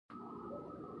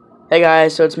Hey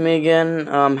guys, so it's me again.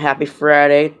 Happy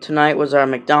Friday. Tonight was our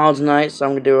McDonald's night, so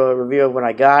I'm gonna do a review of what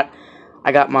I got.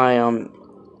 I got my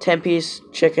 10-piece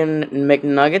chicken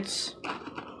McNuggets.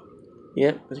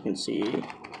 Yep, as you can see.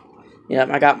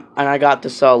 Yep, I got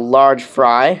this large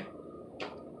fry,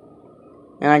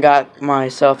 and I got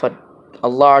myself a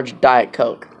large Diet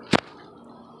Coke.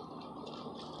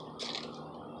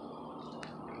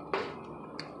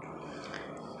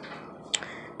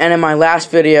 And in my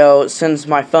last video, since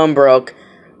my phone broke,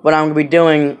 what I'm gonna be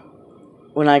doing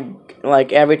when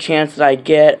every chance that I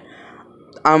get,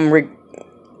 I'm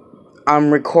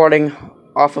recording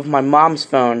off of my mom's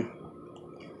phone.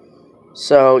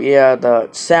 So yeah,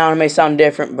 the sound may sound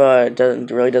different, but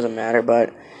it really doesn't matter.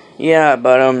 But yeah,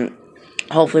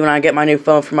 hopefully when I get my new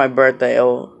phone for my birthday,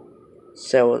 it'll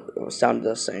sound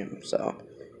the same. So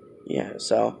yeah,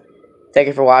 so thank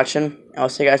you for watching. I'll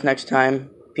see you guys next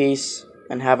time. Peace.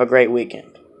 And have a great weekend.